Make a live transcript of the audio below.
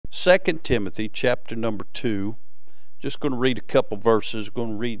2 Timothy chapter number 2. Just going to read a couple verses.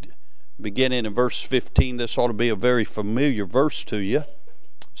 Going to read beginning in verse 15. This ought to be a very familiar verse to you. It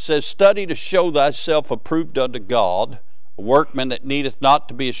says, "Study to show thyself approved unto God, a workman that needeth not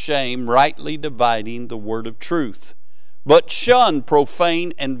to be ashamed, rightly dividing the word of truth. But shun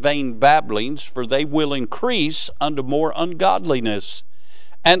profane and vain babblings, for they will increase unto more ungodliness.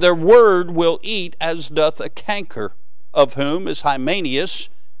 And their word will eat as doth a canker, of whom is Hymenaeus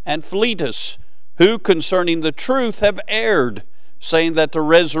and Philetus, who concerning the truth have erred, saying that the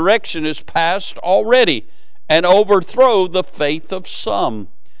resurrection is past already, and overthrow the faith of some.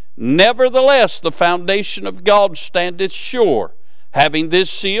 Nevertheless, the foundation of God standeth sure, having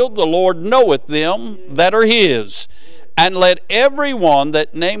this seal, the Lord knoweth them that are his. And let every one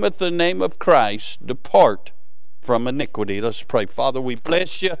that nameth the name of Christ depart from iniquity." Let's pray. Father, we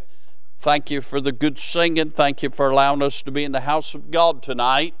bless you. Thank you for the good singing. Thank you for allowing us to be in the house of God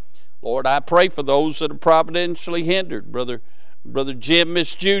tonight. Lord, I pray for those that are providentially hindered. Brother Jim,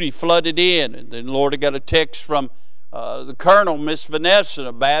 Miss Judy flooded in. And then, Lord, I got a text from the Colonel, Miss Vanessa,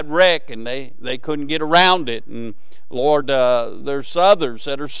 a bad wreck, and they couldn't get around it. And, Lord, there's others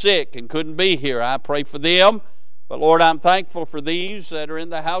that are sick and couldn't be here. I pray for them. But, Lord, I'm thankful for these that are in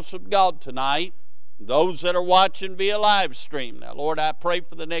the house of God tonight, those that are watching via live stream. Now, Lord, I pray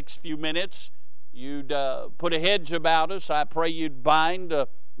for the next few minutes you'd put a hedge about us. I pray you'd bind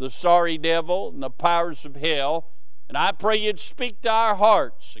the sorry devil and the powers of hell. And I pray you'd speak to our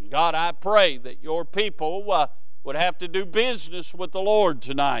hearts. And, God, I pray that your people would have to do business with the Lord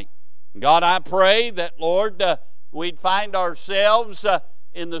tonight. And, God, I pray that, Lord, we'd find ourselves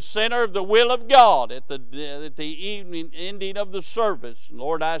in the center of the will of God at the evening ending of the service. And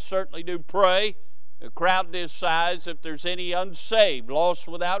Lord, I certainly do pray, a crowd this size, if there's any unsaved, lost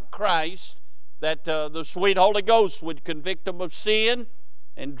without Christ, that the sweet Holy Ghost would convict them of sin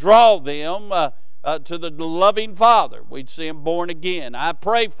and draw them to the loving Father. We'd see them born again. I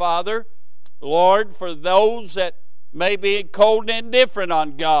pray, Father, Lord, for those that may be cold and indifferent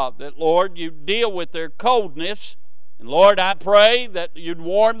on God, that, Lord, you deal with their coldness. And Lord, I pray that you'd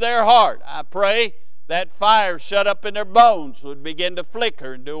warm their heart. I pray that fire shut up in their bones would begin to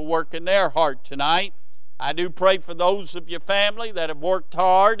flicker and do a work in their heart tonight. I do pray for those of your family that have worked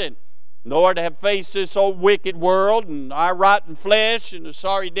hard and, Lord, have faced this old wicked world and our rotten flesh and the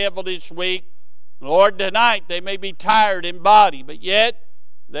sorry devil this week. Lord, tonight they may be tired in body, but yet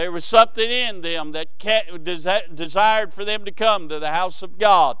there was something in them that desired for them to come to the house of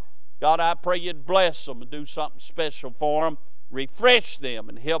God. God, I pray you'd bless them and do something special for them. Refresh them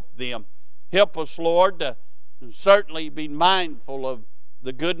and help them. Help us, Lord, to certainly be mindful of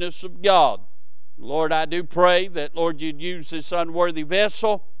the goodness of God. Lord, I do pray that, Lord, you'd use this unworthy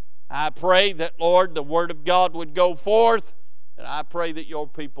vessel. I pray that, Lord, the Word of God would go forth, and I pray that your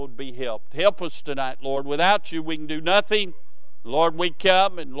people would be helped. Help us tonight, Lord. Without you, we can do nothing. Lord, we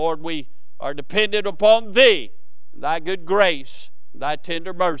come, and Lord, we are dependent upon thee, thy good grace, thy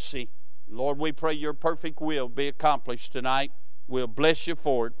tender mercy. Lord, we pray your perfect will be accomplished tonight. We'll bless you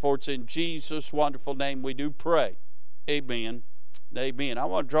for it, for it's in Jesus' wonderful name we do pray. Amen. Amen. I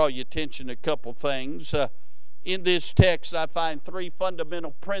want to draw your attention to a couple things. In this text, I find three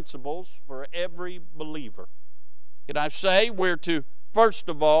fundamental principles for every believer. Can I say we're to, first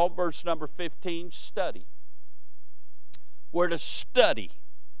of all, verse number 15, study. We're to study.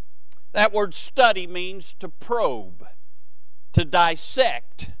 That word study means to probe, to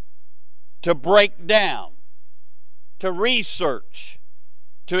dissect, to break down, to research,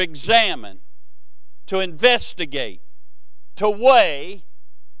 to examine, to investigate, to weigh,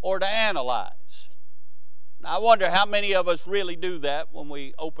 or to analyze. Now, I wonder how many of us really do that when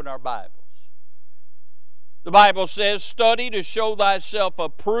we open our Bibles. The Bible says, "Study to show thyself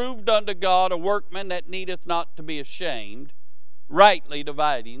approved unto God, a workman that needeth not to be ashamed, rightly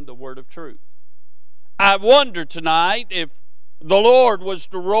dividing the word of truth." I wonder tonight if the Lord was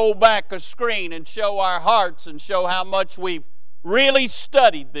to roll back a screen and show our hearts and show how much we've really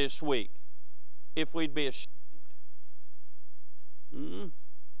studied this week, if we'd be ashamed.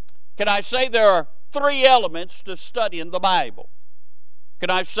 Can I say there are three elements to studying the Bible?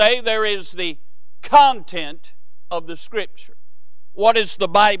 Can I say there is the content of the Scripture? What is the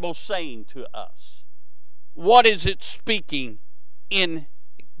Bible saying to us? What is it speaking in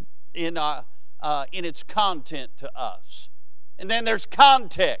its content to us? And then there's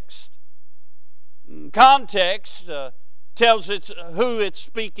context. Context tells us who it's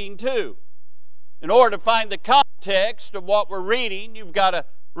speaking to. In order to find the context of what we're reading, you've got to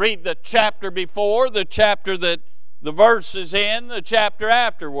read the chapter before, the chapter that the verse is in, the chapter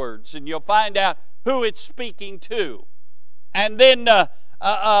afterwards, and you'll find out who it's speaking to. And then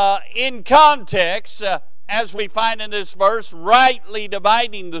in context, as we find in this verse, rightly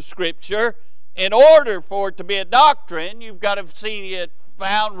dividing the Scripture. In order for it to be a doctrine, you've got to see it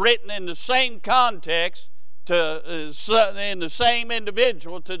found written in the same context, in the same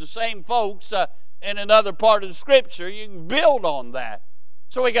individual, to the same folks in another part of the Scripture. You can build on that.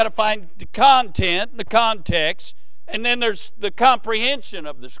 So we got to find the content, the context, and then there's the comprehension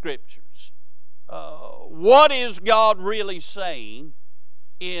of the Scriptures. What is God really saying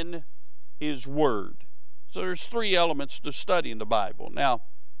in His Word? So there's three elements to studying the Bible. Now,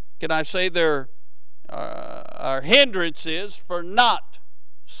 can I say there are hindrances for not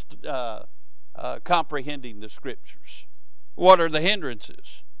comprehending the Scriptures? What are the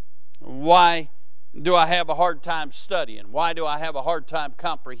hindrances? Why do I have a hard time studying? Why do I have a hard time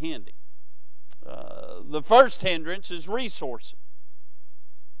comprehending? The first hindrance is resources.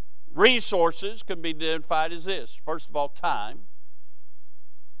 Resources can be identified as this. First of all, time.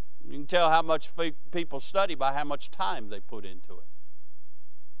 You can tell how much people study by how much time they put into it.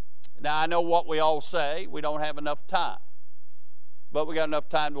 Now, I know what we all say. We don't have enough time. But we got enough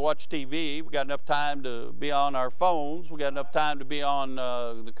time to watch TV. We got enough time to be on our phones. We got enough time to be on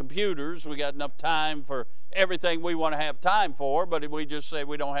the computers. We got enough time for everything we want to have time for. But if we just say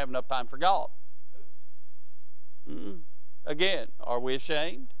we don't have enough time for God. Again, are we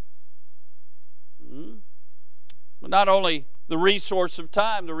ashamed? But not only the resource of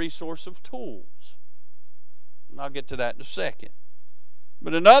time, the resource of tools. And I'll get to that in a second.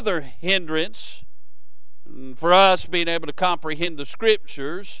 But another hindrance for us being able to comprehend the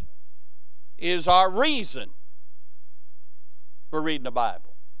Scriptures is our reason for reading the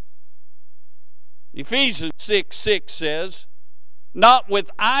Bible. Ephesians 6:6 says, "Not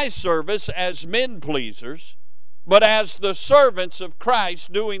with eye service as men pleasers, but as the servants of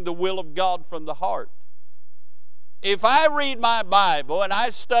Christ, doing the will of God from the heart." If I read my Bible and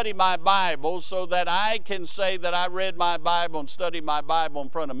I study my Bible so that I can say that I read my Bible and studied my Bible in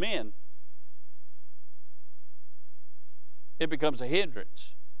front of men, it becomes a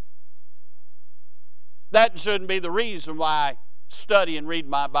hindrance. That shouldn't be the reason why I study and read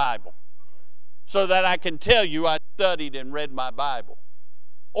my Bible. So that I can tell you I studied and read my Bible.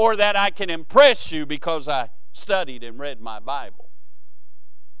 Or that I can impress you because I studied and read my Bible.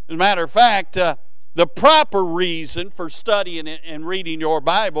 As a matter of fact, the proper reason for studying and reading your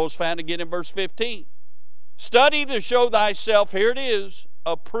Bible is found again in verse 15. Study to show thyself, here it is,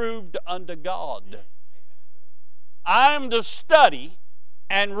 approved unto God. I am to study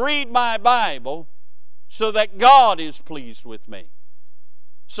and read my Bible so that God is pleased with me.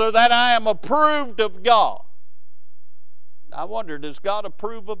 So that I am approved of God. I wonder, does God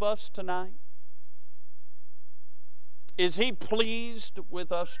approve of us tonight? Is He pleased with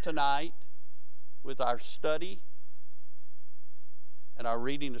us tonight? With our study and our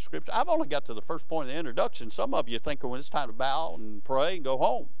reading of Scripture? I've only got to the first point of the introduction. Some of you think when it's time to bow and pray and go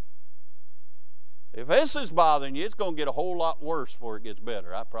home. If this is bothering you, it's going to get a whole lot worse before it gets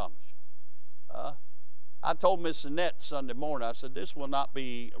better, I promise you. I told Miss Annette Sunday morning, I said, this will not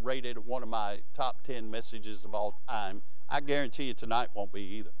be rated one of my top 10 messages of all time. I guarantee you tonight won't be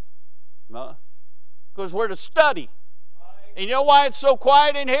either. Because we're to study. And you know why it's so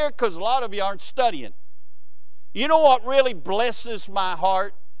quiet in here? Because a lot of you aren't studying. You know what really blesses my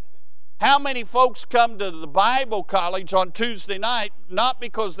heart? How many folks come to the Bible college on Tuesday night, not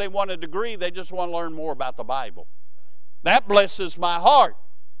because they want a degree, they just want to learn more about the Bible. That blesses my heart.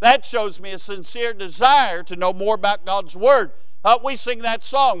 That shows me a sincere desire to know more about God's Word. We sing that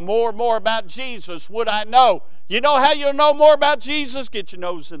song, More and More About Jesus, Would I Know. You know how you'll know more about Jesus? Get your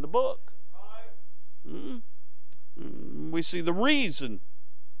nose in the book. We see the reason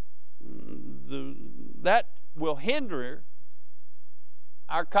that will hinder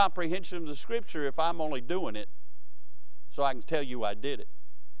our comprehension of the Scripture if I'm only doing it so I can tell you I did it.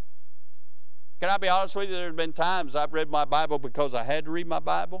 Can I be honest with you? There have been times I've read my Bible because I had to read my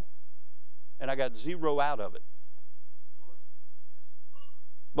Bible, and I got zero out of it.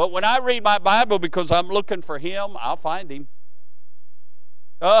 But when I read my Bible because I'm looking for Him, I'll find Him.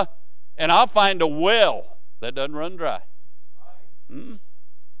 And I'll find a well that doesn't run dry.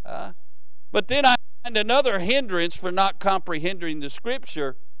 But then I find another hindrance for not comprehending the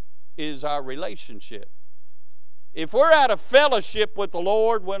Scripture is our relationship. If we're out of fellowship with the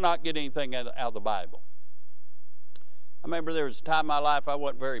Lord, we'll not get anything out of the Bible. I remember there was a time in my life I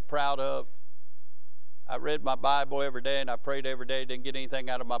wasn't very proud of. I read my Bible every day and I prayed every day, didn't get anything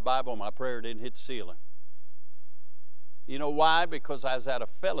out of my Bible, my prayer didn't hit the ceiling. You know why? Because I was out of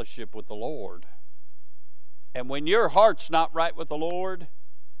fellowship with the Lord. And when your heart's not right with the Lord,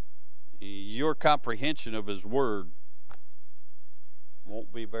 your comprehension of His Word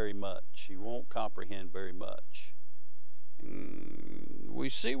won't be very much. He won't comprehend very much. We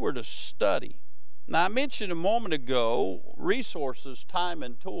see we're to study. Now, I mentioned a moment ago resources, time,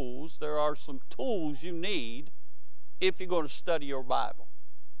 and tools. There are some tools you need if you're going to study your Bible.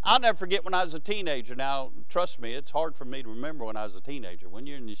 I'll never forget when I was a teenager. Now, trust me, it's hard for me to remember when I was a teenager. When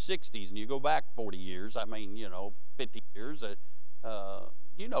you're in your 60s and you go back 40 years, 50 years,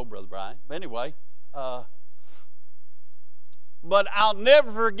 Brother Brian. But anyway, but I'll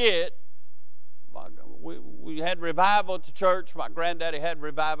never forget, we had revival at the church. My granddaddy had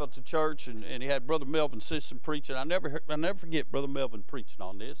revival at the church, and he had Brother Melvin Sisson preaching. I'll never forget Brother Melvin preaching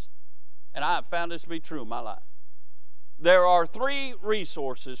on this, and I have found this to be true in my life. There are 3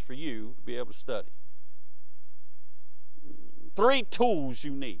 resources for you to be able to study. 3 tools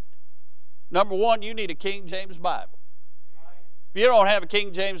you need. Number 1, you need a King James Bible. If you don't have a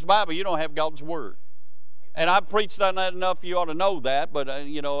King James Bible, you don't have God's Word. And I've preached on that enough, you ought to know that. But,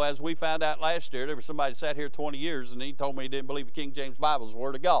 as we found out last year, there was somebody that sat here 20 years, and he told me he didn't believe the King James Bible was the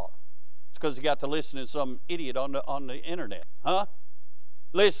Word of God. It's because he got to listen to some idiot on the internet. Huh?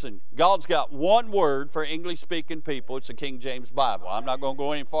 Listen, God's got one word for English-speaking people. It's the King James Bible. I'm not going to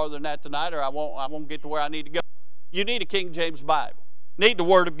go any farther than that tonight, or I won't get to where I need to go. You need a King James Bible. Need the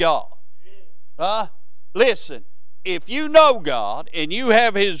Word of God. Listen, if you know God and you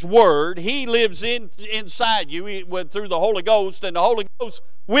have His Word, He lives inside you through the Holy Ghost, and the Holy Ghost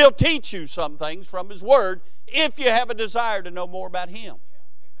will teach you some things from His Word if you have a desire to know more about Him.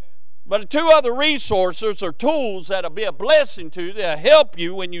 But 2 other resources or tools that will be a blessing to you, that help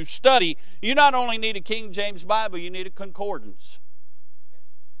you when you study. You not only need a King James Bible, you need a concordance.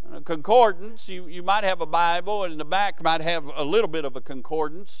 A concordance, you might have a Bible, and in the back might have a little bit of a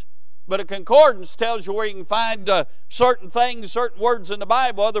concordance. But a concordance tells you where you can find certain things, certain words in the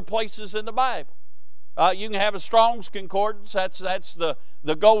Bible, other places in the Bible. You can have a Strong's Concordance. That's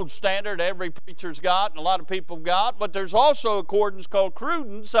the gold standard every preacher's got and a lot of people have got. But there's also a concordance called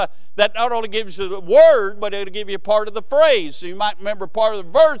Cruden's that not only gives you the word, but it'll give you part of the phrase. So you might remember part of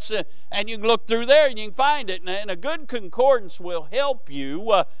the verse, and you can look through there and you can find it. And a good concordance will help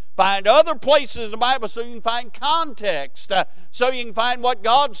you find other places in the Bible, so you can find context, so you can find what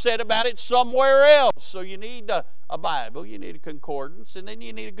God said about it somewhere else. So you need a Bible, you need a concordance, and then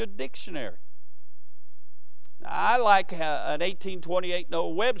you need a good dictionary. Now, I like an 1828 Noah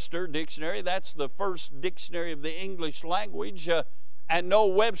Webster dictionary. That's the first dictionary of the English language. And Noah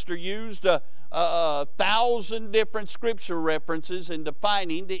Webster used 1,000 different scripture references in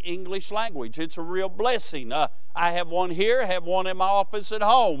defining the English language. It's a real blessing. I have one here, I have one in my office at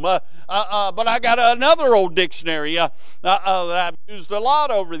home. But I got another old dictionary that I've used a lot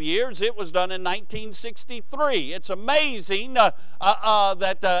over the years. It was done in 1963. It's amazing that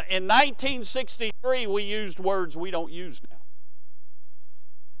in 1963 we used words we don't use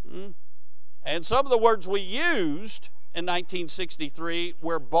now. And some of the words we used in 1963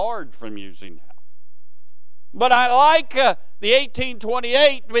 we're barred from using now. But I like the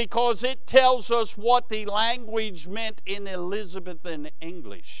 1828 because it tells us what the language meant in Elizabethan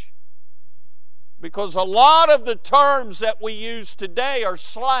English. Because a lot of the terms that we use today are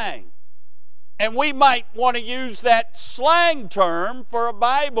slang. And we might want to use that slang term for a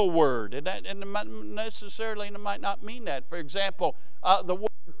Bible word. And it might not mean that. For example, the word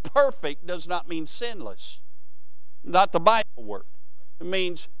perfect does not mean sinless. Not the Bible word. It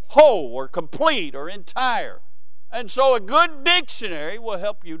means whole or complete or entire. And so a good dictionary will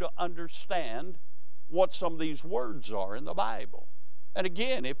help you to understand what some of these words are in the Bible. And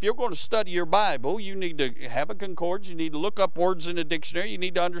again, if you're going to study your Bible, you need to have a concordance. You need to look up words in the dictionary. You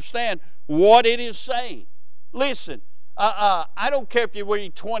need to understand what it is saying. Listen, I don't care if you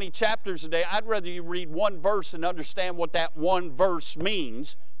read 20 chapters a day. I'd rather you read one verse and understand what that one verse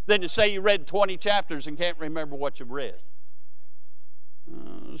means than to say you read 20 chapters and can't remember what you've read.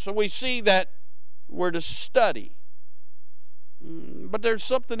 So we see that we're to study. But there's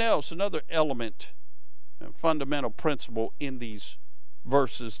something else, another element, a fundamental principle in these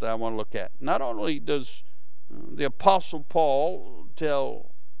verses that I want to look at. Not only does the Apostle Paul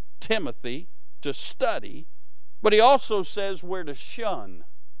tell Timothy to study, but he also says we're to shun.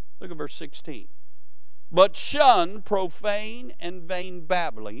 Look at verse 16. But shun profane and vain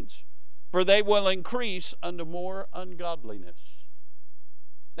babblings, for they will increase unto more ungodliness.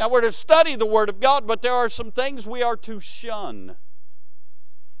 Now we're to study the Word of God, but there are some things we are to shun.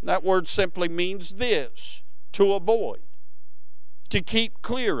 That word simply means this: to avoid, to keep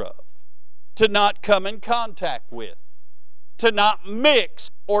clear of, to not come in contact with, to not mix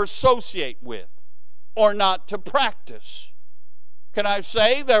or associate with, or not to practice. Can I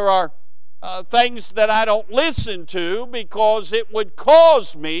say there are things that I don't listen to because it would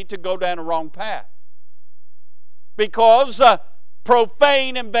cause me to go down a wrong path. Because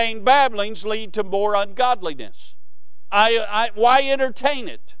profane and vain babblings lead to more ungodliness. Why entertain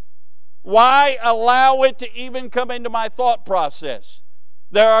it? Why allow it to even come into my thought process?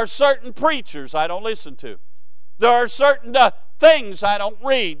 There are certain preachers I don't listen to. There are certain things I don't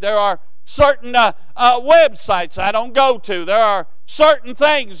read. There are certain websites I don't go to. There are certain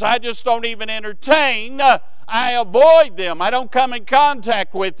things I just don't even entertain. I avoid them. I don't come in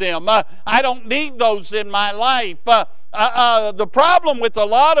contact with them. I don't need those in my life. The problem with a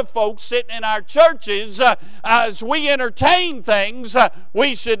lot of folks sitting in our churches is we entertain things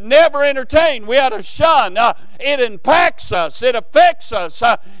we should never entertain. We ought to shun. It impacts us. It affects us.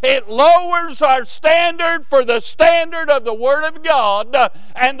 It lowers our standard for the standard of the Word of God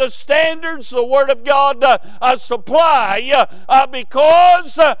and the standards the Word of God supply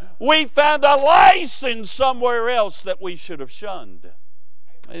because we found a license somewhere else that we should have shunned.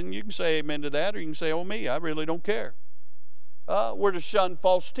 And you can say amen to that, or you can say, oh me, I really don't care. We're to shun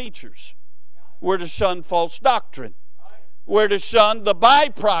false teachers. We're to shun false doctrine. We're to shun the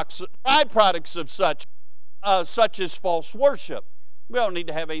byproducts of such as false worship. We don't need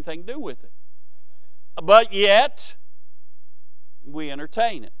to have anything to do with it. But yet, we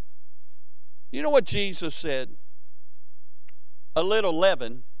entertain it. You know what Jesus said? A little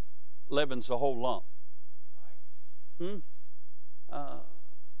leaven leavens the whole lump.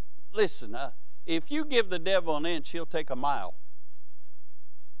 Listen, if you give the devil an inch, he'll take a mile.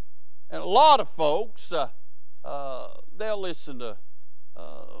 And a lot of folks, they'll listen to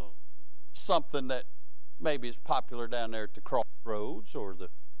something that maybe is popular down there at the Crossroads or the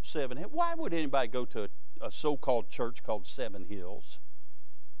 7 Hills. Why would anybody go to a so-called church called 7 Hills?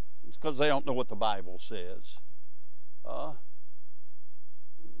 It's because they don't know what the Bible says. But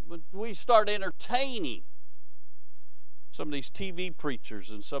we start entertaining some of these TV preachers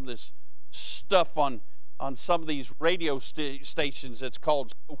and some of this stuff on some of these radio stations that's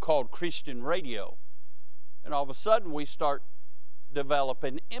called so-called Christian radio. And all of a sudden we start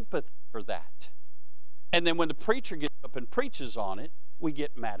developing empathy for that. And then when the preacher gets up and preaches on it, we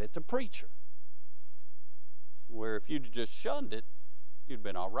get mad at the preacher. Where if you'd just shunned it, you'd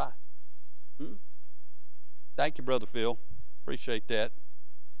been all right. Thank you, Brother Phil. Appreciate that.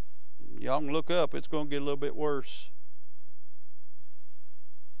 Y'all can look up. It's going to get a little bit worse.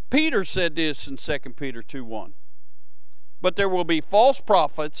 Peter said this in 2 Peter 2:1. But there will be false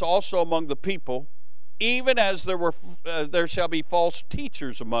prophets also among the people, even as there shall be false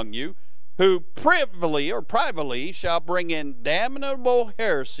teachers among you, who privately shall bring in damnable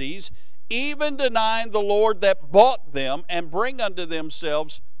heresies, even denying the Lord that bought them, and bring unto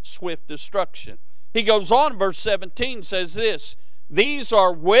themselves swift destruction. He goes on, verse 17 says this, these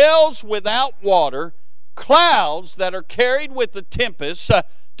are wells without water, clouds that are carried with the tempest,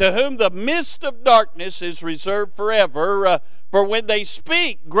 to whom the mist of darkness is reserved forever. For when they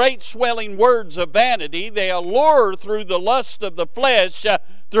speak great swelling words of vanity, they allure through the lust of the flesh,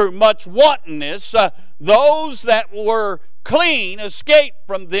 through much wantonness. Those that were clean escape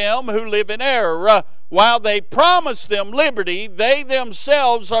from them who live in error. While they promise them liberty, they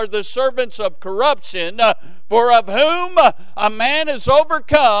themselves are the servants of corruption. For of whom a man is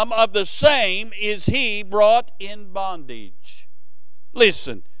overcome, of the same is he brought in bondage.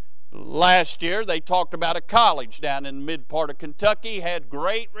 Listen, last year they talked about a college down in the mid part of Kentucky had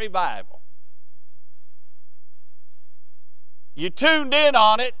great revival. You tuned in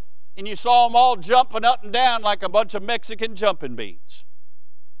on it and you saw them all jumping up and down like a bunch of Mexican jumping beans.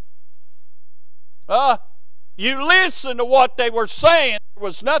 You listened to what they were saying. There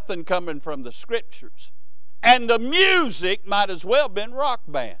was nothing coming from the scriptures. And the music might as well have been rock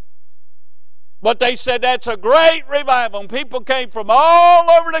band. But they said that's a great revival. And people came from all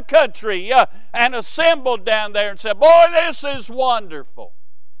over the country and assembled down there and said, boy, this is wonderful.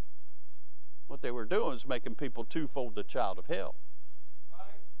 What they were doing is making people twofold the child of hell.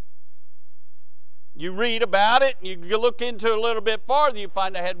 You read about it, and you look into it a little bit farther, you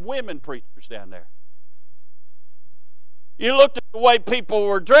find they had women preachers down there. You looked at the way people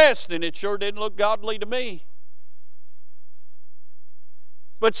were dressed, and it sure didn't look godly to me.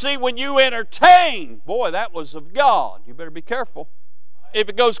 But see, when you entertain, boy, that was of God. You better be careful. If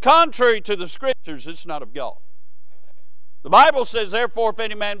it goes contrary to the Scriptures, it's not of God. The Bible says, therefore, if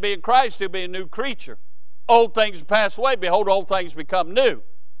any man be in Christ, he'll be a new creature. Old things pass away, behold, old things become new.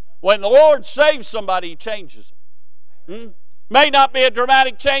 When the Lord saves somebody, He changes them. May not be a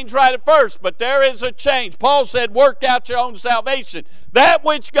dramatic change right at first, but there is a change. Paul said, work out your own salvation. That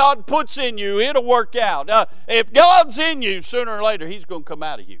which God puts in you, it'll work out. If God's in you, sooner or later, He's going to come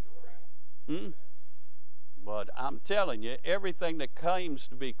out of you. Hmm? But I'm telling you, everything that claims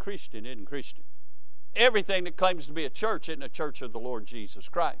to be Christian isn't Christian. Everything that claims to be a church isn't a church of the Lord Jesus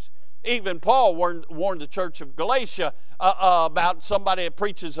Christ. Even Paul warned the church of Galatia about somebody that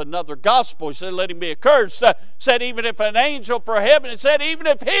preaches another gospel. He said, let him be accursed. Said, even if an angel from heaven, it said, even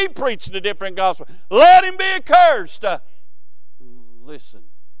if he preached a different gospel, let him be accursed. Listen,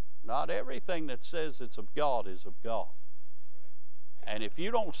 not everything that says it's of God is of God. And if you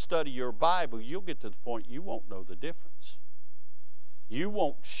don't study your Bible, you'll get to the point you won't know the difference. You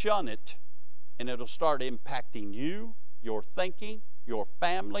won't shun it, and it'll start impacting you, your thinking, your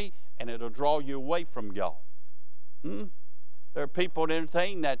family, and it'll draw you away from God. There are people that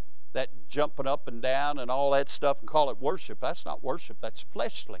entertain that jumping up and down and all that stuff and call it worship. That's not worship. That's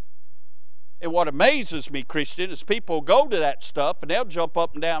fleshly. And what amazes me, Christian, is people go to that stuff and they'll jump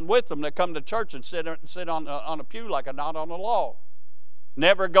up and down with them. They come to church and sit on a pew like a knot on a log.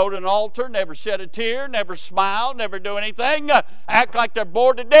 Never go to an altar, never shed a tear, never smile, never do anything. Act like they're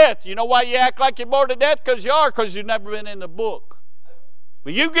bored to death. You know why you act like you're bored to death? Because you are, because you've never been in the book.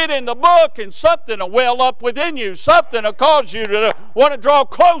 But you get in the book and something will well up within you. Something will cause you to want to draw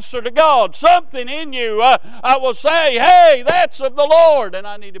closer to God. Something in you I will say, hey, that's of the Lord, and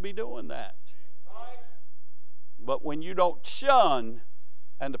I need to be doing that. But when you don't shun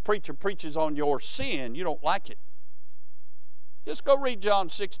and the preacher preaches on your sin, you don't like it. Just go read John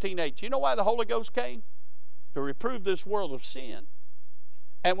 16:8. You know why the Holy Ghost came? To reprove this world of sin.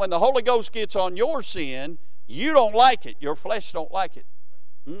 And when the Holy Ghost gets on your sin, you don't like it. Your flesh don't like it.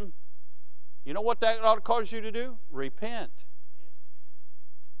 You know what that ought to cause you to do? Repent.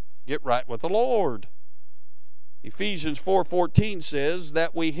 Get right with the Lord. Ephesians 4:14 says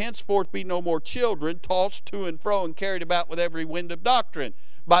that we henceforth be no more children, tossed to and fro and carried about with every wind of doctrine,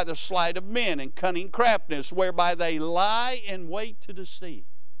 by the sleight of men and cunning craftiness, whereby they lie in wait to deceive.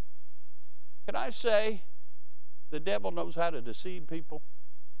 Can I say, the devil knows how to deceive people?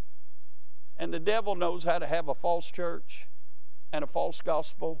 And the devil knows how to have a false church and a false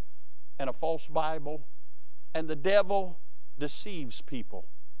gospel and a false Bible. And the devil deceives people.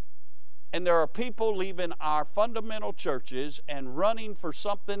 And there are people leaving our fundamental churches and running for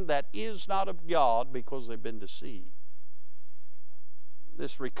something that is not of God because they've been deceived.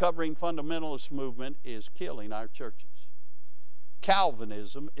 This recovering fundamentalist movement is killing our churches.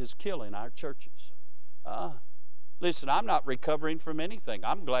 Calvinism is killing our churches. Listen, I'm not recovering from anything.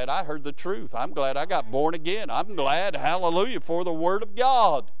 I'm glad I heard the truth. I'm glad I got born again. I'm glad, hallelujah, for the Word of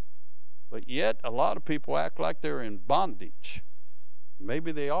God. But yet, a lot of people act like they're in bondage.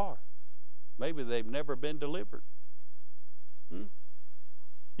 Maybe they are. Maybe they've never been delivered.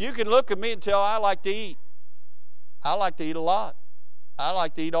 You can look at me and tell I like to eat. I like to eat a lot. I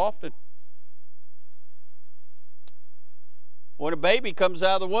like to eat often. When a baby comes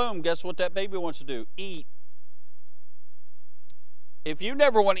out of the womb, guess what that baby wants to do? Eat. If you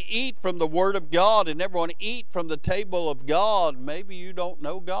never want to eat from the Word of God and never want to eat from the table of God, maybe you don't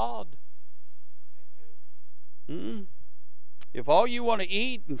know God. If all you want to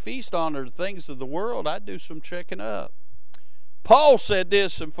eat and feast on are the things of the world, I'd do some checking up. Paul said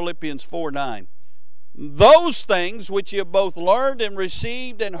this in Philippians 4:9. Those things which you have both learned and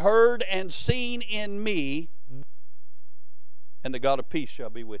received and heard and seen in me, and the God of peace shall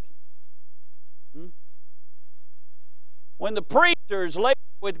be with you. When the preacher is laid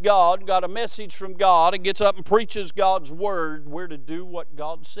with God, got a message from God, and gets up and preaches God's word, we're to do what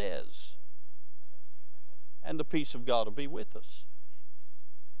God says. And the peace of God will be with us.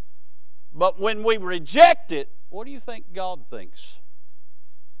 But when we reject it, what do you think God thinks?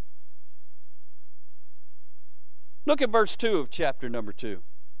 Look at verse 2 of chapter number 2.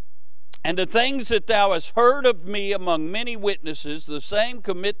 And the things that thou hast heard of me among many witnesses, the same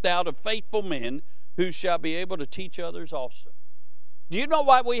commit thou to faithful men, who shall be able to teach others also. Do you know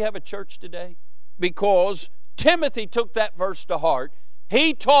why we have a church today? Because Timothy took that verse to heart.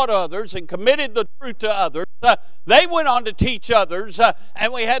 He taught others and committed the truth to others. They went on to teach others,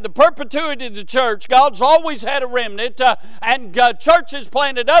 and we had the perpetuity of the church. God's always had a remnant, and churches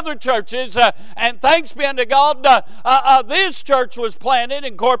planted other churches, and thanks be unto God, this church was planted,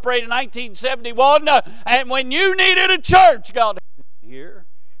 incorporated in 1971, and when you needed a church, God had it here.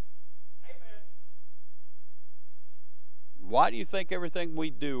 Why do you think everything we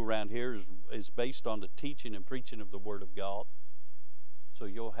do around here is based on the teaching and preaching of the Word of God? So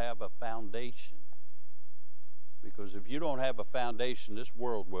you'll have a foundation. Because if you don't have a foundation, this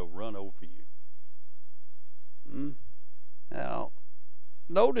world will run over you. Now,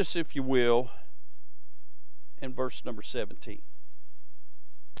 notice, if you will, in verse number 17.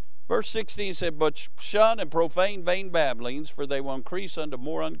 Verse 16 said, but shun and profane vain babblings, for they will increase unto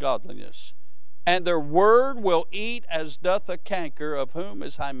more ungodliness. And their word will eat as doth a canker, of whom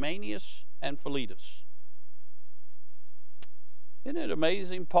is Hymenaeus and Philetus. Isn't it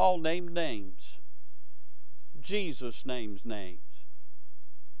amazing? Paul named names. Jesus names names.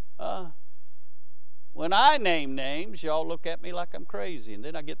 When I name names, y'all look at me like I'm crazy, and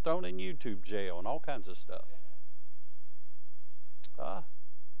then I get thrown in YouTube jail and all kinds of stuff. By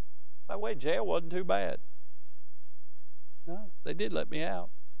the way, jail wasn't too bad. No, they did let me out.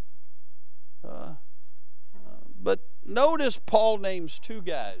 But notice Paul names two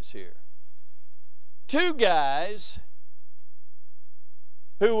guys here. Two guys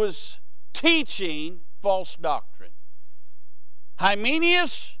who was teaching false doctrine.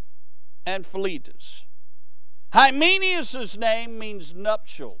 Hymenaeus and Philetus. Hymenaeus' name means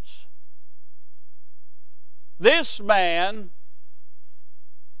nuptials. This man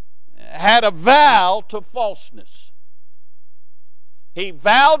had a vow to falseness. He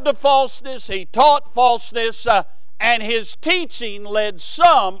vowed to falseness, he taught falseness, and his teaching led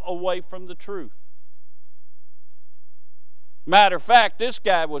some away from the truth. Matter of fact, this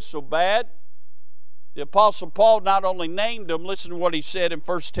guy was so bad, the Apostle Paul not only named him, listen to what he said in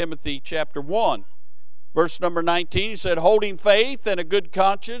 1 Timothy chapter 1. Verse number 19, he said, holding faith and a good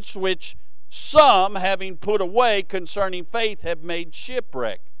conscience, which some, having put away concerning faith, have made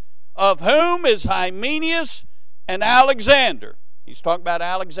shipwreck, of whom is Hymenaeus and Alexander. He's talking about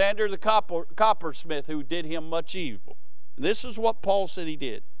Alexander the coppersmith, who did him much evil. And this is what Paul said he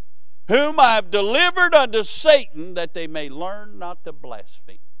did. Whom I have delivered unto Satan, that they may learn not to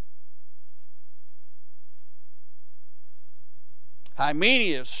blaspheme.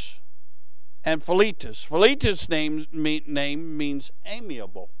 Hymenaeus and Philetus. Philetus' name means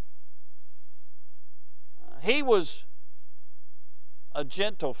amiable. He was a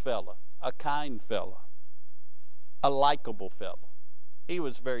gentle fella, a kind fella, a likable fella. He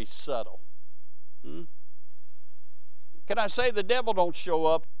was very subtle. Can I say the devil don't show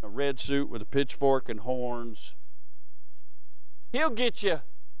up in a red suit with a pitchfork and horns? He'll get you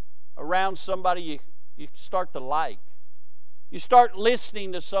around somebody you start to like. You start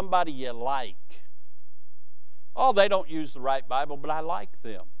listening to somebody you like. Oh, they don't use the right Bible, but I like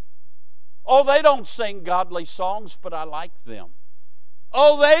them. Oh, they don't sing godly songs, but I like them.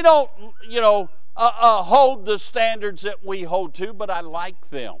 Oh, they don't, hold the standards that we hold to, but I like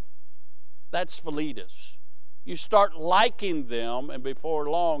them. That's Philetus. You start liking them, and before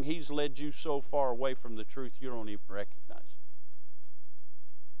long, he's led you so far away from the truth you don't even recognize it.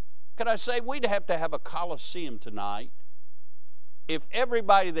 Could I say we'd have to have a coliseum tonight if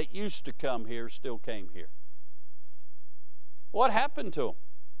everybody that used to come here still came here? What happened to them?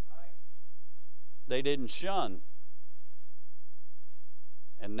 They didn't shun.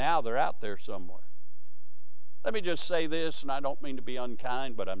 And now they're out there somewhere. Let me just say this, and I don't mean to be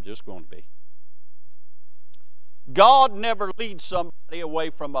unkind, but I'm just going to be. God never leads somebody away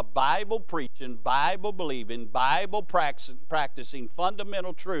from a Bible preaching, Bible believing, Bible practicing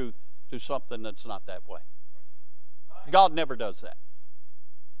fundamental truth to something that's not that way. God never does that.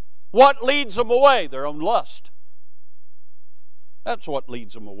 What leads them away? Their own lust. That's what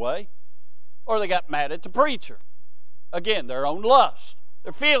leads them away. Or they got mad at the preacher. Again, their own lust.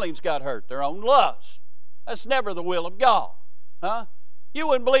 Their feelings got hurt. Their own lust. That's never the will of God. You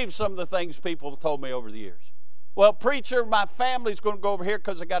wouldn't believe some of the things people have told me over the years. Well, preacher, my family's going to go over here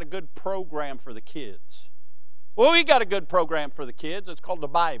because I got a good program for the kids. Well, we got a good program for the kids. It's called the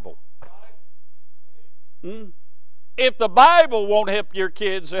Bible. If the Bible won't help your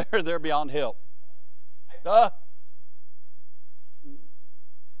kids, they're beyond help.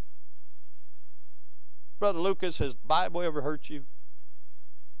 Brother Lucas, has the Bible ever hurt you?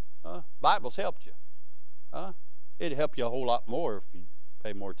 Bible's helped you. It'd help you a whole lot more if you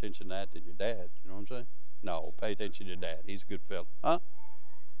pay more attention to that than your dad. You know what I'm saying? No, pay attention to your dad. He's a good fellow.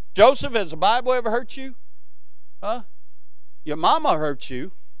 Joseph, has the Bible ever hurt you? Your mama hurt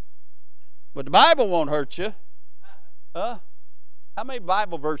you, but the Bible won't hurt you. How many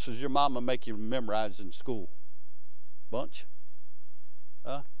Bible verses your mama make you memorize in school? Bunch?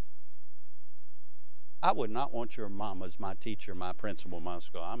 I would not want your mama as my teacher, my principal in my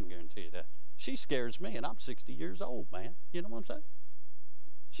school. I'm guarantee you that. She scares me, and I'm 60 years old, man. You know what I'm saying?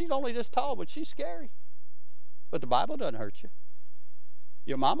 She's only this tall, but she's scary. But the Bible doesn't hurt you.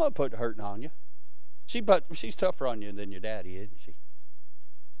 Your mama put hurting on you. She's tougher on you than your daddy, isn't she?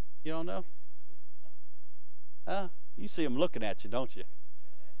 You don't know? You see them looking at you, don't you?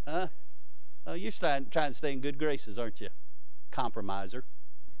 Oh, you're trying to stay in good graces, aren't you? Compromiser.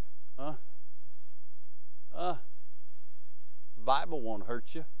 Bible won't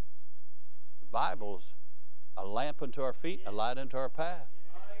hurt you. Bible's a lamp unto our feet, a light unto our path.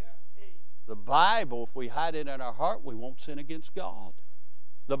 The Bible, if we hide it in our heart, we won't sin against God.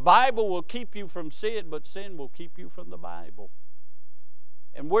 The Bible will keep you from sin, but sin will keep you from the Bible.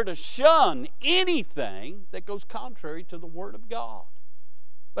 And we're to shun anything that goes contrary to the Word of God.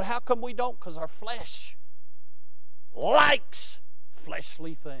 But how come we don't? Because our flesh likes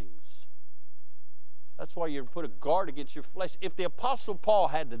fleshly things. That's why you put a guard against your flesh. If the Apostle Paul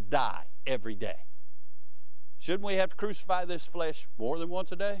had to die every day, shouldn't we have to crucify this flesh more than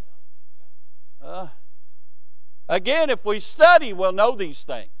once a day? Again, if we study, we'll know these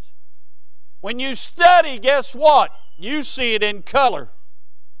things. When you study, guess what? You see it in color.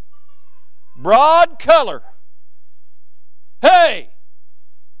 Broad color. Hey,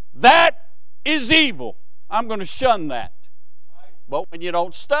 that is evil. I'm going to shun that. But when you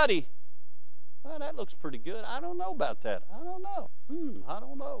don't study, well, that looks pretty good. I don't know about that. I don't know. I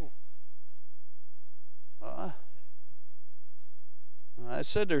don't know. I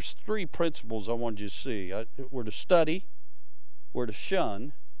said there's 3 principles I wanted you to see. We're to study, we're to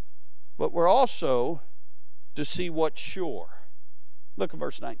shun, but we're also to see what's sure. Look at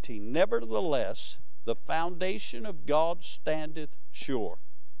verse 19. Nevertheless, the foundation of God standeth sure.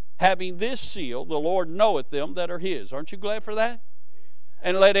 Having this seal, the Lord knoweth them that are His. Aren't you glad for that?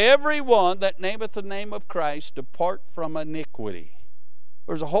 And let every one that nameth the name of Christ depart from iniquity.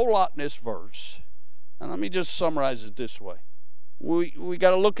 There's a whole lot in this verse. And let me just summarize it this way. We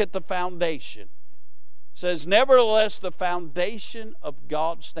got to look at the foundation. It says, nevertheless, the foundation of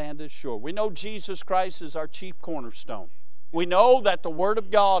God standeth sure. We know Jesus Christ is our chief cornerstone. We know that the Word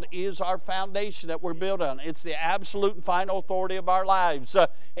of God is our foundation that we're built on. It's the absolute and final authority of our lives.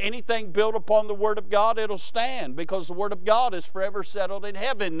 Anything built upon the Word of God, it'll stand because the Word of God is forever settled in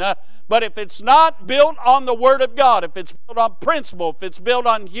heaven. But if it's not built on the Word of God, if it's built on principle, if it's built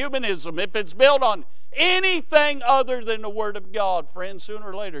on humanism, if it's built on anything other than the Word of God, friends, sooner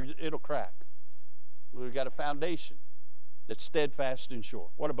or later it'll crack. We've got a foundation that's steadfast and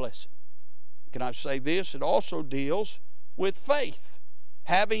sure. What a blessing. Can I say this? It also deals with faith.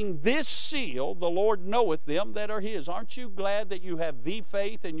 Having this seal, the Lord knoweth them that are His. Aren't you glad that you have the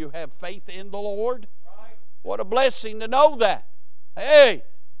faith and you have faith in the Lord? Right. What a blessing to know that. Hey,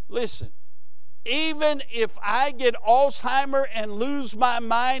 listen. Even if I get Alzheimer's and lose my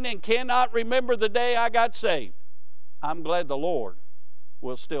mind and cannot remember the day I got saved, I'm glad the Lord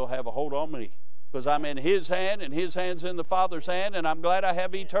will still have a hold on me because I'm in His hand and His hand's in the Father's hand, and I'm glad I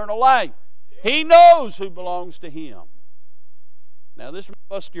have eternal life. He knows who belongs to Him. Now, this may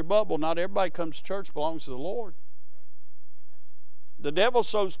bust your bubble. Not everybody comes to church belongs to the Lord. The devil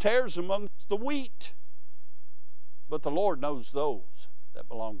sows tares amongst the wheat. But the Lord knows those that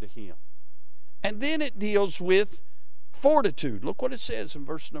belong to Him. And then it deals with fortitude. Look what it says in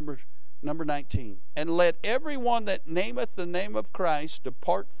verse number 19. And let everyone that nameth the name of Christ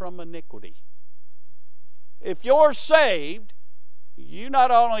depart from iniquity. If you're saved, you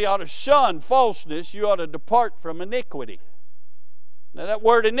not only ought to shun falseness, you ought to depart from iniquity. Now that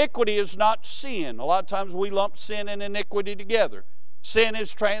word iniquity is not sin. A lot of times we lump sin and iniquity together. Sin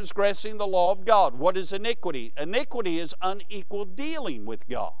is transgressing the law of God. What is iniquity? Iniquity is unequal dealing with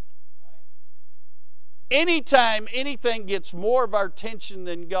God. Anytime anything gets more of our attention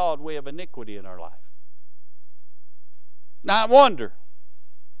than God, we have iniquity in our life. Now I wonder,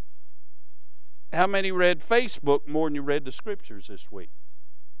 how many read Facebook more than you read the Scriptures this week?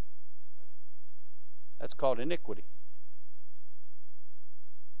 That's called iniquity.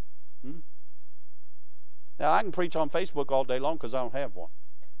 Now, I can preach on Facebook all day long because I don't have one.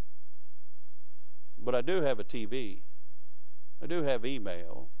 But I do have a TV. I do have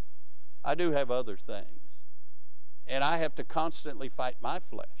email. I do have other things. And I have to constantly fight my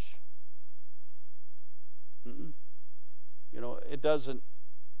flesh. You know, it doesn't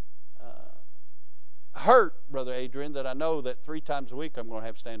hurt, Brother Adrian, that I know that 3 times a week I'm going to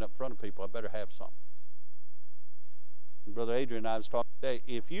have to stand up in front of people. I better have something. Brother Adrian and I was talking today.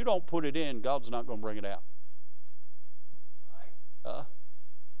 If you don't put it in, God's not going to bring it out.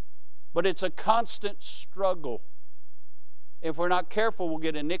 But it's a constant struggle. If we're not careful, we'll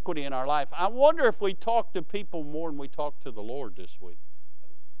get iniquity in our life. I wonder if we talk to people more than we talk to the Lord this week.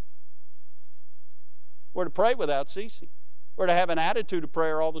 We're to pray without ceasing. We're to have an attitude of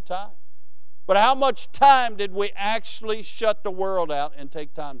prayer all the time. But how much time did we actually shut the world out and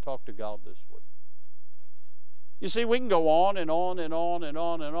take time to talk to God this week? You see, we can go on and on and on and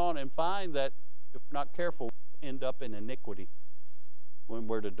on and on and find that if we're not careful, we'll end up in iniquity when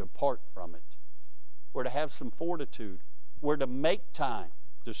we're to depart from it. We're to have some fortitude. We're to make time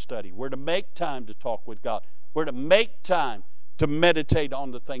to study. We're to make time to talk with God. We're to make time to meditate on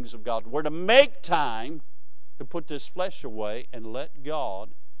the things of God. We're to make time to put this flesh away and let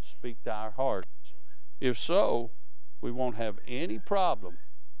God speak to our hearts. If so, we won't have any problem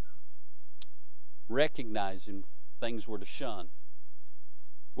recognizing things we're to shun.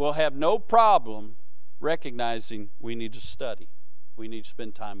 We'll have no problem recognizing we need to study. We need to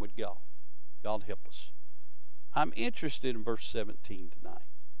spend time with God. God help us. I'm interested in verse 17 tonight.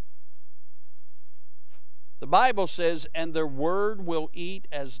 The Bible says, and their word will eat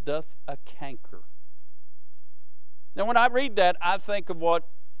as doth a canker. Now when I read that, I think of what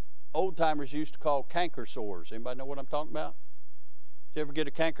old-timers used to call canker sores. Anybody know what I'm talking about? Did you ever get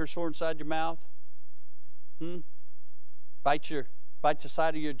a canker sore inside your mouth? Bite the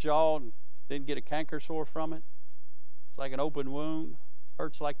side of your jaw and then get a canker sore from it? It's like an open wound.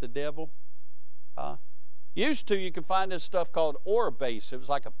 Hurts like the devil. Used to, you could find this stuff called Orabase. It was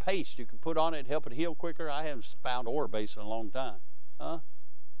like a paste you could put on it and help it heal quicker. I haven't found Orabase in a long time.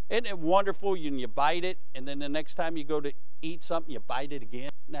 Isn't it wonderful? You bite it, and then the next time you go to eat something, you bite it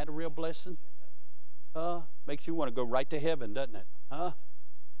again. Isn't that a real blessing? Makes you want to go right to heaven, doesn't it?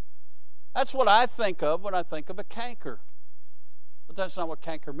 That's what I think of when I think of a canker. But that's not what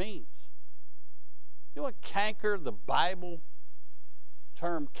canker means. You know what canker, the Bible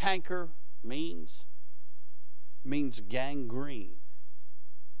term canker, means? It means gangrene.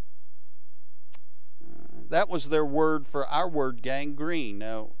 That was their word for our word gangrene.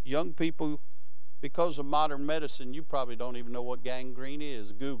 Now, young people, because of modern medicine, you probably don't even know what gangrene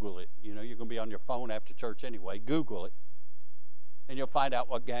is. Google it. You know, you're going to be on your phone after church anyway. Google it, and you'll find out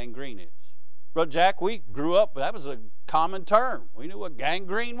what gangrene is. Brother Jack, we grew up, that was a common term. We knew what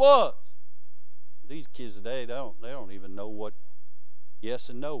gangrene was. These kids today, they don't even know what yes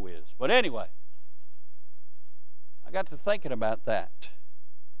and no is. But anyway, I got to thinking about that.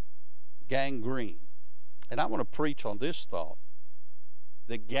 Gangrene. And I want to preach on this thought.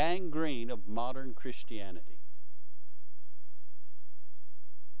 The gangrene of modern Christianity.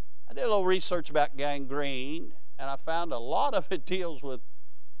 I did a little research about gangrene, and I found a lot of it deals with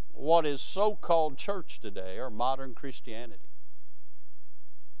what is so-called church today, or modern Christianity.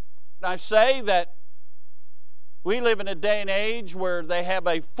 And I say that we live in a day and age where they have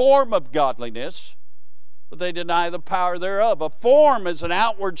a form of godliness, but they deny the power thereof. A form is an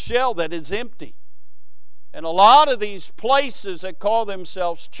outward shell that is empty. And a lot of these places that call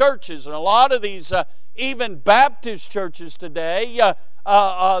themselves churches, and a lot of these even Baptist churches today,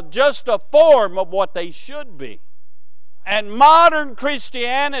 just a form of what they should be. And modern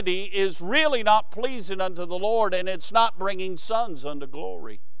Christianity is really not pleasing unto the Lord, and it's not bringing sons unto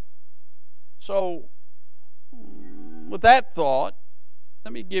glory. So, with that thought,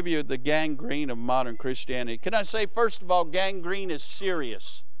 let me give you the gangrene of modern Christianity. Can I say, first of all, gangrene is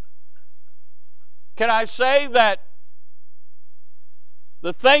serious? Can I say that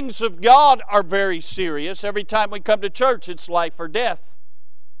the things of God are very serious? Every time we come to church, it's life or death.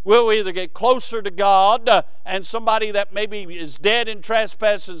 We'll either get closer to God, and somebody that maybe is dead in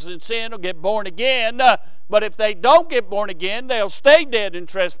trespasses and sin will get born again. But if they don't get born again, they'll stay dead in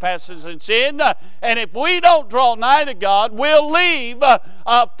trespasses and sin. And if we don't draw nigh to God, we'll leave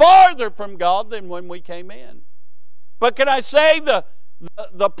farther from God than when we came in. But can I say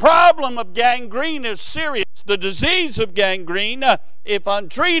the problem of gangrene is serious. The disease of gangrene, if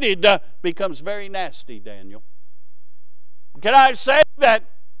untreated, becomes very nasty, Daniel. Can I say that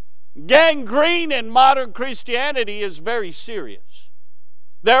gangrene in modern Christianity is very serious?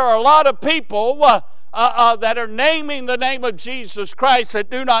 There are a lot of people that are naming the name of Jesus Christ that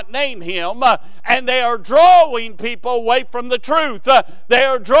do not name Him, and they are drawing people away from the truth. They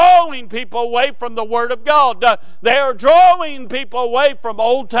are drawing people away from the Word of God. They are drawing people away from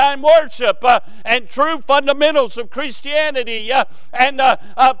old-time worship and true fundamentals of Christianity. And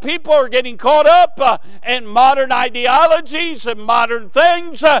people are getting caught up in modern ideologies and modern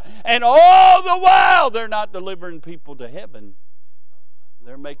things, and all the while they're not delivering people to heaven.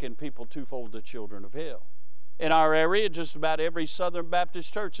 They're making people twofold the children of hell. In our area, just about every Southern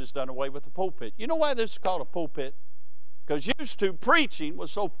Baptist church has done away with the pulpit. You know why this is called a pulpit? Because used to, preaching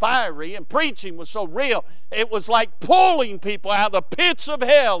was so fiery and preaching was so real. It was like pulling people out of the pits of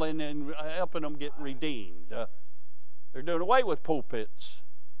hell and helping them get redeemed. They're doing away with pulpits.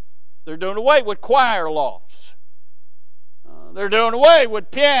 They're doing away with choir lofts. They're doing away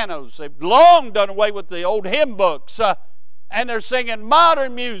with pianos. They've long done away with the old hymn books. And they're singing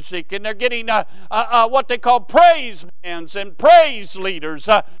modern music, and they're getting what they call praise bands and praise leaders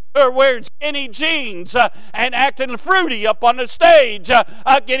who are wearing skinny jeans and acting fruity up on the stage,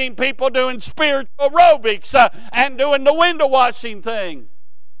 getting people doing spiritual aerobics and doing the window washing thing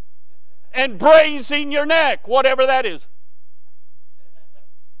and braising your neck, whatever that is.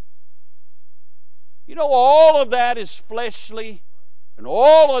 You know, all of that is fleshly, and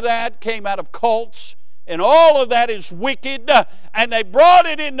all of that came out of cults, and all of that is wicked, and they brought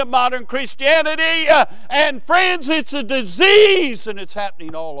it into modern Christianity, and friends, it's a disease, and it's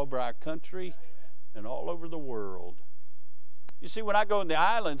happening all over our country and all over the world. You see, when I go in the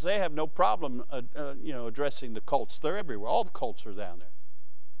islands, they have no problem addressing the cults. They're everywhere. All the cults are down there.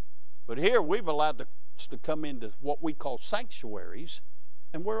 But here, we've allowed the cults to come into what we call sanctuaries,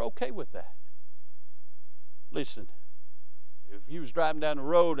 and we're okay with that. Listen, if you was driving down the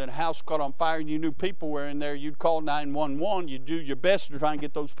road and a house caught on fire and you knew people were in there, you'd call 911. You'd do your best to try and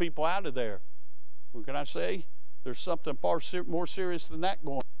get those people out of there. What can I say? There's something far more serious than that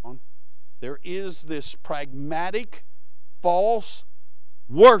going on. There is this pragmatic, false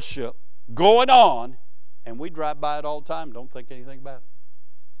worship going on, and we drive by it all the time, don't think anything about it.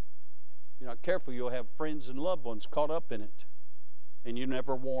 If you're not careful, you'll have friends and loved ones caught up in it, and you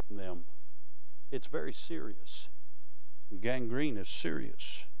never warn them. It's very serious. Gangrene is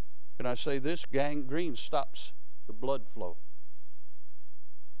serious. Can I say this? Gangrene stops the blood flow.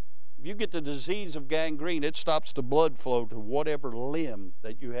 If you get the disease of gangrene, it stops the blood flow to whatever limb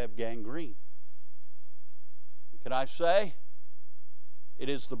that you have gangrene. Can I say? It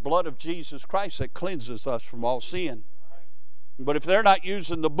is the blood of Jesus Christ that cleanses us from all sin. But if they're not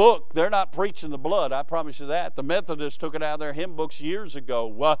using the book, they're not preaching the blood. I promise you that. The Methodists took it out of their hymn books years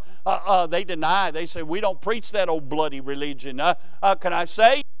ago. They deny. They say, we don't preach that old bloody religion. Can I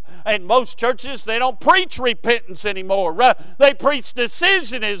say? In most churches, they don't preach repentance anymore. They preach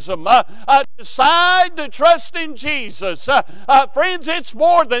decisionism. Decide to trust in Jesus. Friends, it's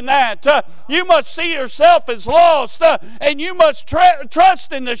more than that. You must see yourself as lost, and you must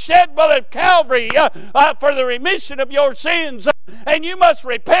trust in the shed blood of Calvary for the remission of your sins. And you must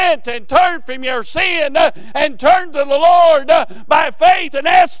repent and turn from your sin and turn to the Lord by faith and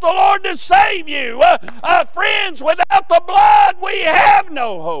ask the Lord to save you. Friends, without the blood, we have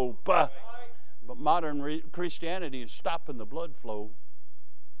no hope. But modern Christianity is stopping the blood flow.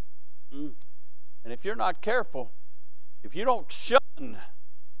 And if you're not careful, if you don't shun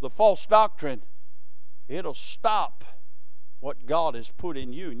the false doctrine, it'll stop what God has put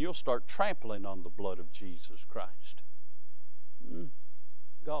in you, and you'll start trampling on the blood of Jesus Christ.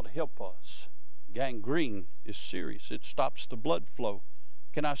 God help us. Gangrene is serious. It stops the blood flow.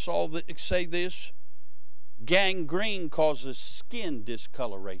 Can I say this? Gangrene causes skin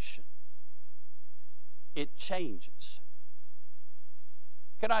discoloration. It changes.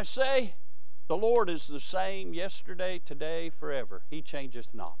 Can I say, the Lord is the same yesterday, today, forever. He changeth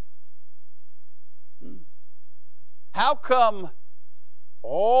not. How come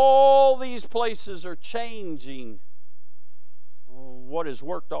all these places are changing what has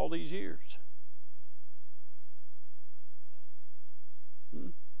worked all these years?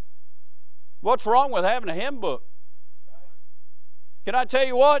 What's wrong with having a hymn book? Can I tell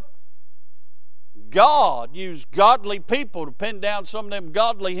you what? God used godly people to pen down some of them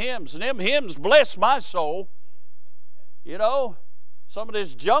godly hymns, and them hymns bless my soul. You know, some of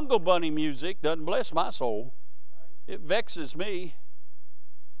this Jungle Bunny music doesn't bless my soul. It vexes me.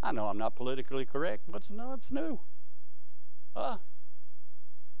 I know I'm not politically correct, but it's new.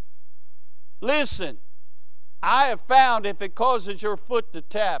 Listen, I have found if it causes your foot to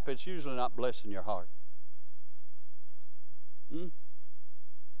tap, it's usually not blessing your heart.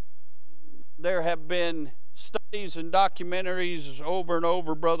 There have been studies and documentaries over and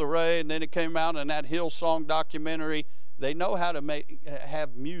over, Brother Ray, and then it came out in that Hillsong documentary. They know how to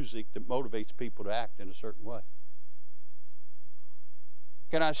have music that motivates people to act in a certain way.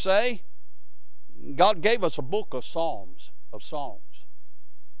 Can I say? God gave us a book of songs.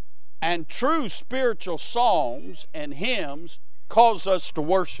 And true spiritual songs and hymns cause us to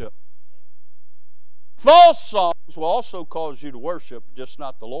worship. False songs will also cause you to worship, just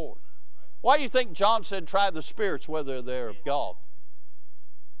not the Lord. Why do you think John said, try the spirits whether they're of God?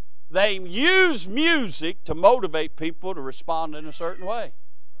 They use music to motivate people to respond in a certain way.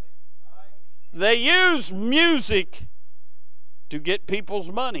 They use music to get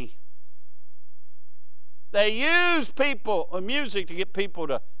people's money. They use music to get people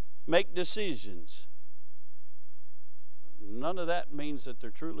to make decisions. None of that means that they're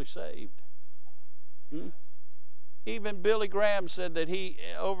truly saved. Even Billy Graham said that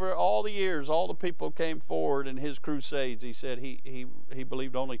over all the years, all the people came forward in his crusades, he said he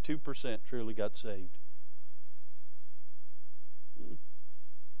believed only 2% truly got saved.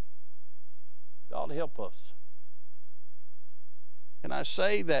 God help us. Can I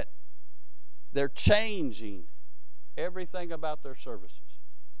say that they're changing everything about their services?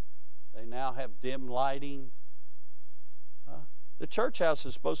 They now have dim lighting. The church house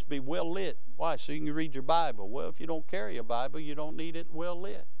is supposed to be well lit. Why? So you can read your Bible. Well, if you don't carry a Bible, you don't need it well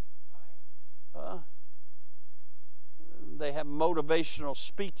lit. They have motivational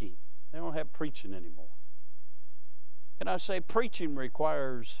speaking. They don't have preaching anymore. Can I say preaching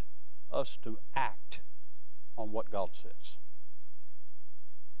requires us to act on what God says?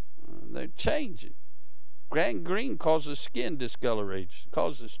 They're changing. Gangrene causes skin discoloration,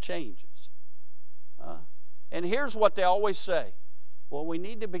 causes changes. And here's what they always say. Well, we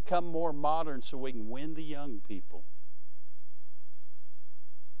need to become more modern so we can win the young people.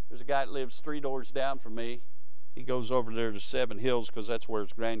 There's a guy that lives 3 doors down from me. He goes over there to Seven Hills because that's where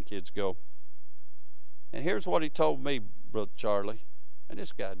his grandkids go. And here's what he told me, Brother Charlie. And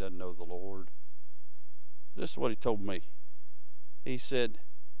this guy doesn't know the Lord. This is what he told me. He said,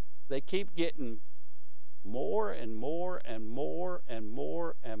 they keep getting more and more and more and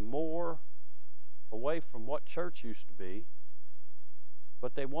more and more away from what church used to be,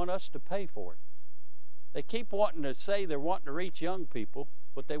 but they want us to pay for it. They keep wanting to say they're wanting to reach young people,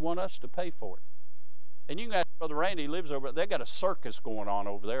 but they want us to pay for it. And you can ask Brother Randy, he lives over there. They got a circus going on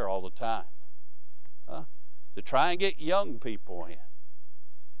over there all the time to try and get young people in.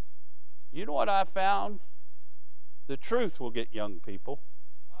 You know what I found? The truth will get young people,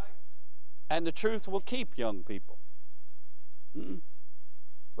 and the truth will keep young people.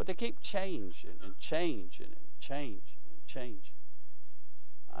 But they keep changing and changing and changing and changing.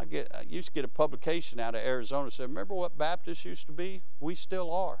 I used to get a publication out of Arizona that said, remember what Baptists used to be? We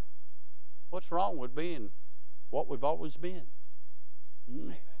still are. What's wrong with being what we've always been?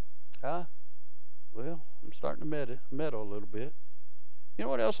 Well, I'm starting to meddle a little bit. You know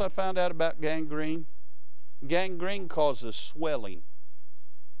what else I found out about gangrene? Gangrene causes swelling.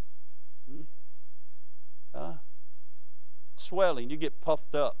 Swelling, you get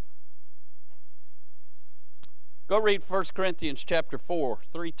puffed up. Go read 1 Corinthians chapter 4.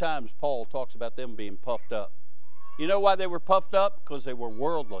 3 times Paul talks about them being puffed up. You know why they were puffed up? Because they were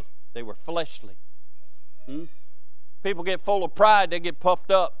worldly. They were fleshly. People get full of pride, they get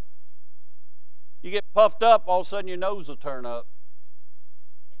puffed up. You get puffed up, all of a sudden your nose will turn up.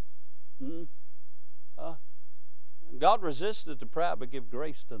 God resisteth the proud, but give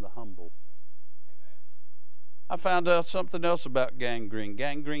grace to the humble. I found out something else about gangrene.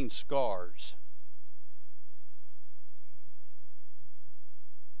 Gangrene scars.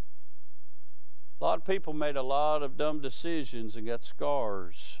 A lot of people made a lot of dumb decisions and got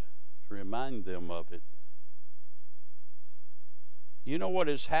scars to remind them of it. You know what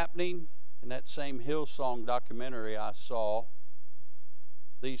is happening in that same Hillsong documentary I saw?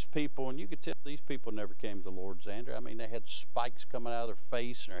 These people, and you could tell these people never came to the Lord, Xander. I mean, they had spikes coming out of their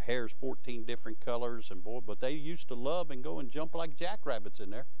face, and their hair's 14 different colors, and boy, but they used to love and go and jump like jackrabbits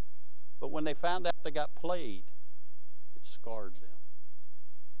in there. But when they found out they got played, it scarred them.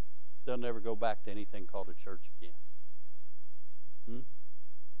 They'll never go back to anything called a church again.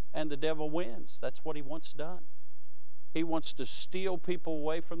 And the devil wins. That's what he wants done. He wants to steal people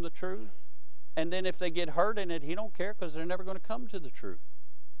away from the truth. And then if they get hurt in it, he don't care because they're never going to come to the truth.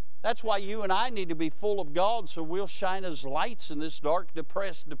 That's why you and I need to be full of God so we'll shine as lights in this dark,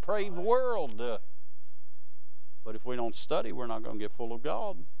 depressed, depraved world. But if we don't study, we're not going to get full of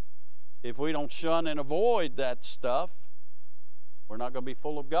God. If we don't shun and avoid that stuff, we're not going to be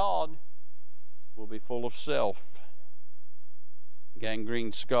full of God. We'll be full of self.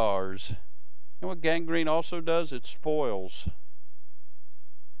 Gangrene scars. You know what gangrene also does? It spoils.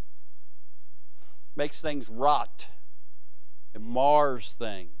 Makes things rot. It mars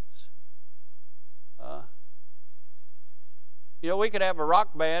things. You know, we could have a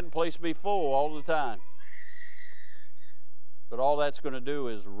rock band, place be full all the time. But all that's going to do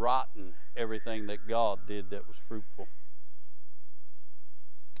is rotten everything that God did that was fruitful.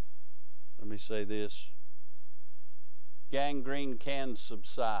 Let me say this. Gangrene can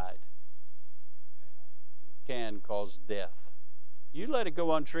subside. It can cause death. You let it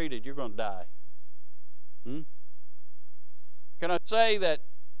go untreated, you're going to die. Can I say that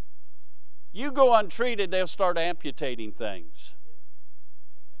you go untreated, they'll start amputating things.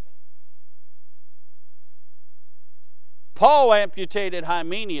 Paul amputated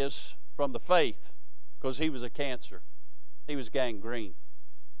Hymenaeus from the faith because he was a cancer. He was gangrene.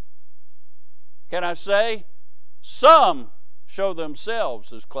 Can I say, some show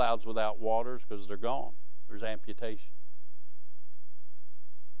themselves as clouds without waters because they're gone. There's amputation.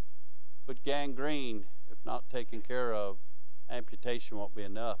 But gangrene, if not taken care of, amputation won't be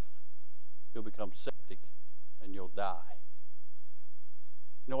enough. You'll become septic and you'll die.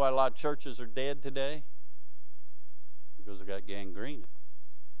 You know why a lot of churches are dead today? Because they got gangrene.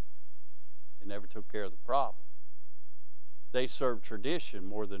 They never took care of the problem. They serve tradition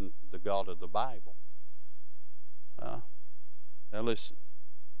more than the God of the Bible. Now listen,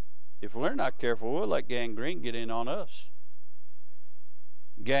 if we're not careful, we'll let gangrene get in on us.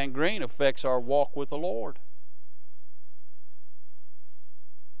 Gangrene affects our walk with the Lord.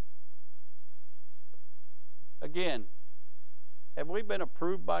 Again, have we been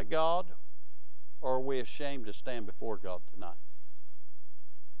approved by God, or are we ashamed to stand before God tonight?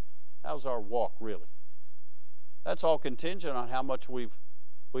 How's our walk really? That's all contingent on how much we've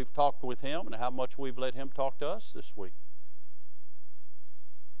talked with Him and how much we've let Him talk to us this week.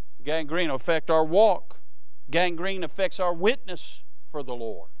 Gangrene will affect our walk. Gangrene affects our witness for the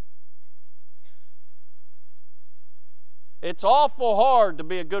Lord. It's awful hard to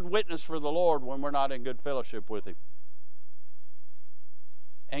be a good witness for the Lord when we're not in good fellowship with Him.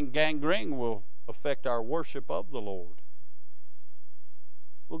 And gangrene will affect our worship of the Lord.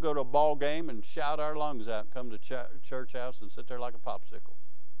 We'll go to a ball game and shout our lungs out and come to church house and sit there like a popsicle.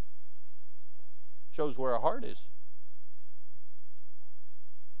 Shows where our heart is.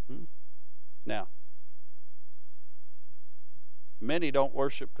 Now, many don't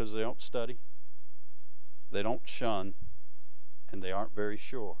worship because they don't study, they don't shun, and they aren't very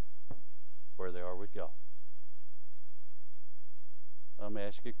sure where they are with God. Let me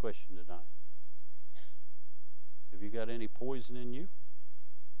ask you a question tonight. Have you got any poison in you?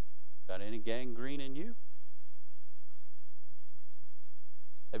 Got any gangrene in you?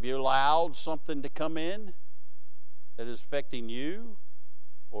 Have you allowed something to come in that is affecting you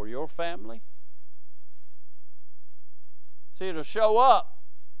or your family? See, it'll show up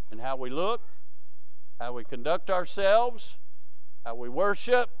in how we look, how we conduct ourselves, how we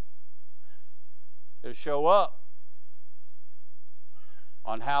worship. It'll show up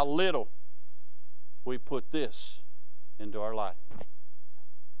on how little we put this into our life.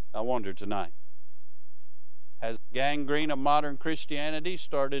 I wonder tonight, has gangrene of modern Christianity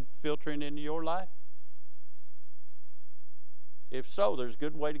started filtering into your life? If so, there's a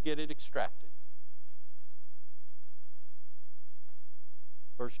good way to get it extracted.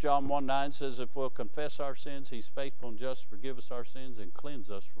 1 John 1:9 says, if we'll confess our sins, He's faithful and just to forgive us our sins and cleanse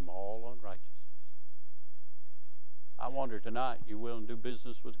us from all unrighteousness. I wonder tonight, you willing to do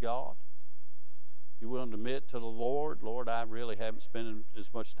business with God? You willing to admit to the Lord, Lord, I really haven't spent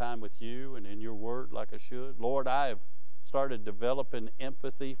as much time with you and in your word like I should. Lord, I have started developing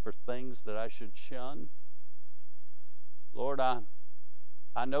empathy for things that I should shun. Lord, I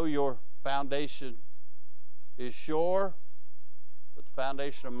know your foundation is sure, but the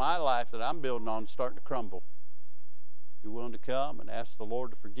foundation of my life that I'm building on is starting to crumble. You willing to come and ask the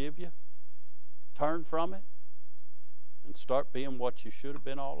Lord to forgive you? Turn from it and start being what you should have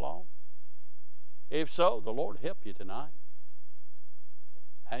been all along? If so, the Lord help you tonight.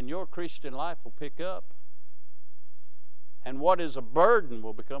 And your Christian life will pick up. And what is a burden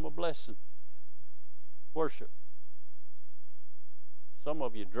will become a blessing. Worship. Some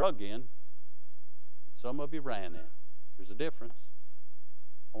of you drug in, some of you ran in. There's a difference.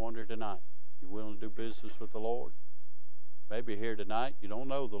 I wonder tonight, you willing to do business with the Lord? Maybe here tonight you don't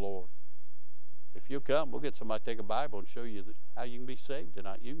know the Lord. If you come, we'll get somebody to take a Bible and show you how you can be saved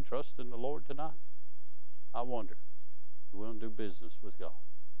tonight. You can trust in the Lord tonight. I wonder, you willing to do business with God?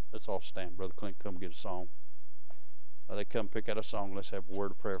 Let's all stand. Brother Clint, come get a song. They come pick out a song. Let's have a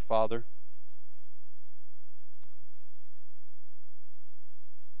word of prayer. Father,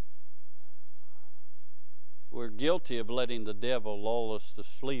 we're guilty of letting the devil lull us to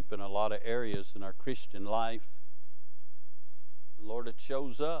sleep in a lot of areas in our Christian life. Lord, it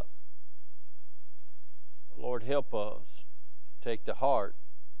shows up. Lord, help us to take to heart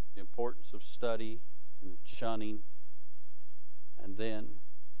the importance of study and shunning, and then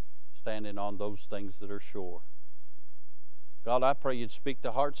standing on those things that are sure. God, I pray you'd speak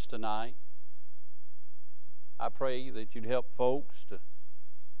to hearts tonight. I pray that you'd help folks to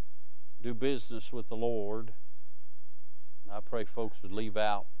do business with the Lord. And I pray folks would leave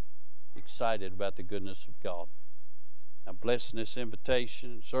out excited about the goodness of God. I'm blessing this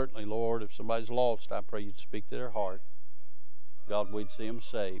invitation. Certainly, Lord, if somebody's lost, I pray you'd speak to their heart. God, we'd see them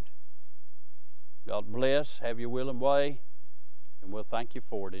saved. God bless, have your will and way, and we'll thank you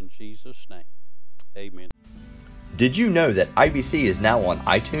for it in Jesus' name. Amen. Did you know that IBC is now on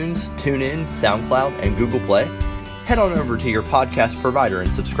iTunes, TuneIn, SoundCloud, and Google Play? Head on over to your podcast provider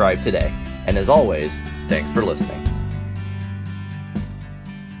and subscribe today. And as always, thanks for listening.